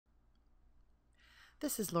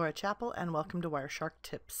This is Laura Chappell, and welcome to Wireshark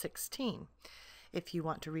Tip 16. If you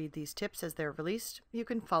want to read these tips as they're released, you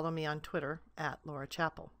can follow me on Twitter at Laura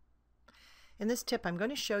Chappell. In this tip, I'm going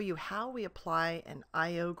to show you how we apply an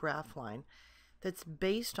I/O graph line that's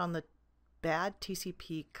based on the bad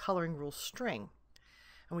TCP coloring rule string.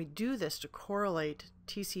 And we do this to correlate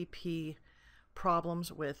TCP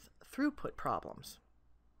problems with throughput problems.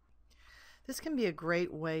 This can be a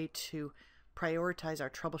great way to prioritize our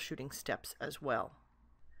troubleshooting steps as well.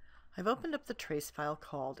 I've opened up the trace file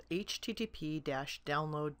called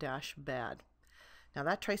http-download-bad. Now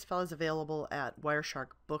that trace file is available at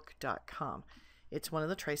wiresharkbook.com. It's one of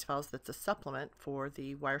the trace files that's a supplement for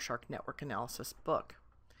the Wireshark Network Analysis book.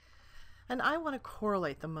 And I want to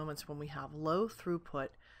correlate the moments when we have low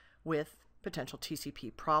throughput with potential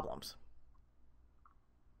TCP problems.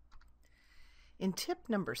 In tip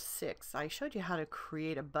number 6, I showed you how to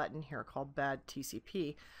create a button here called Bad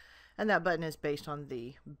TCP, and that button is based on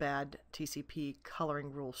the Bad TCP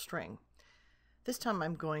coloring rule string. This time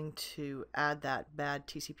I'm going to add that Bad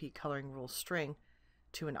TCP coloring rule string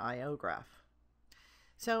to an I/O graph.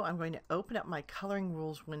 So I'm going to open up my coloring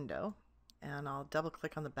rules window, and I'll double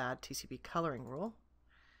click on the Bad TCP coloring rule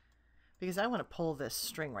because I want to pull this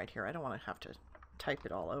string right here. I don't want to have to type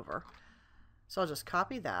it all over. So I'll just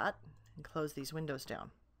copy that and close these windows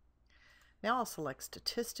down. Now I'll select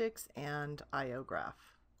Statistics and I/O graph.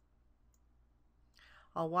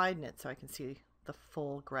 I'll widen it so I can see the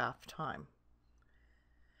full graph time.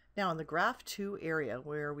 Now in the graph 2 area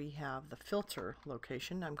where we have the filter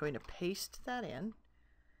location, I'm going to paste that in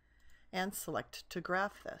and select to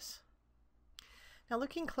graph this. Now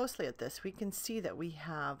looking closely at this, we can see that we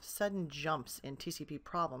have sudden jumps in TCP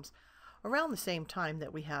problems around the same time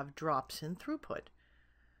that we have drops in throughput.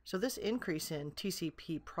 So this increase in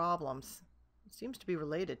TCP problems seems to be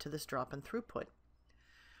related to this drop in throughput.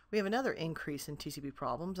 We have another increase in TCP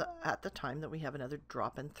problems at the time that we have another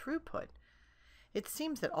drop in throughput. It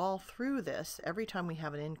seems that all through this, every time we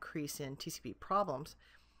have an increase in TCP problems,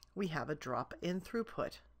 we have a drop in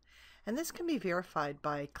throughput. And this can be verified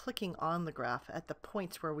by clicking on the graph at the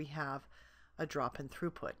points where we have a drop in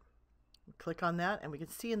throughput. We click on that and we can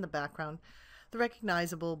see in the background the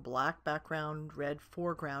recognizable black background, red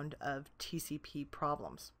foreground of TCP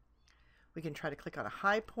problems. We can try to click on a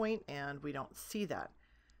high point and we don't see that.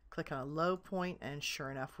 Click on a low point and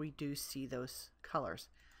sure enough we do see those colors.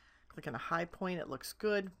 Click on a high point, it looks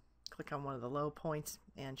good. Click on one of the low points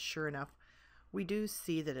and sure enough we do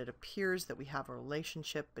see that it appears that we have a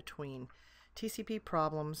relationship between TCP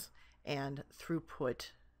problems and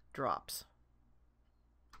throughput drops.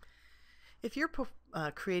 If you're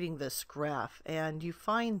creating this graph and you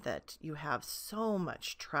find that you have so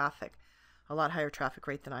much traffic, a lot higher traffic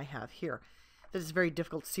rate than I have here, that it's very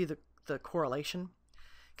difficult to see the correlation,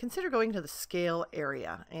 consider going to the scale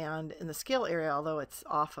area. And in the scale area, although it's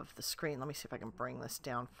off of the screen, let me see if I can bring this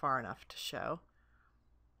down far enough to show.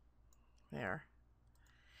 There.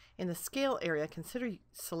 In the scale area, consider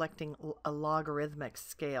selecting a logarithmic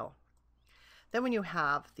scale. Then when you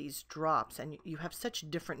have these drops and you have such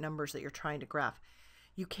different numbers that you're trying to graph,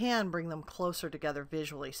 you can bring them closer together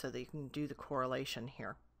visually so that you can do the correlation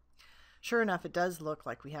here. Sure enough, it does look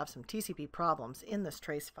like we have some TCP problems in this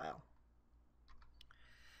trace file.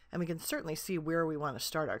 And we can certainly see where we want to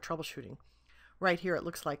start our troubleshooting. Right here it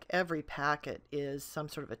looks like every packet is some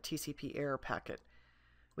sort of a TCP error packet.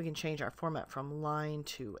 We can change our format from line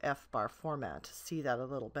to FBAR format to see that a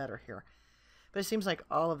little better here. But it seems like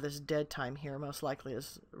all of this dead time here most likely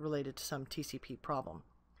is related to some TCP problem.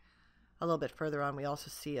 A little bit further on we also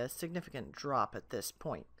see a significant drop at this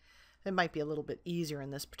point. It might be a little bit easier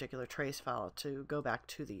in this particular trace file to go back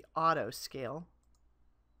to the auto scale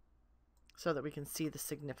so that we can see the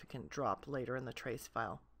significant drop later in the trace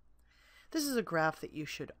file. This is a graph that you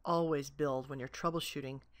should always build when you're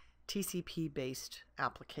troubleshooting TCP-based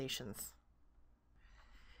applications.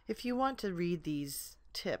 If you want to read these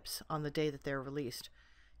tips on the day that they're released,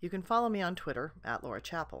 you can follow me on Twitter at Laura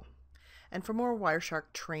Chappell. And for more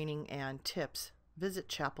Wireshark training and tips, visit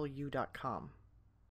chappellu.com.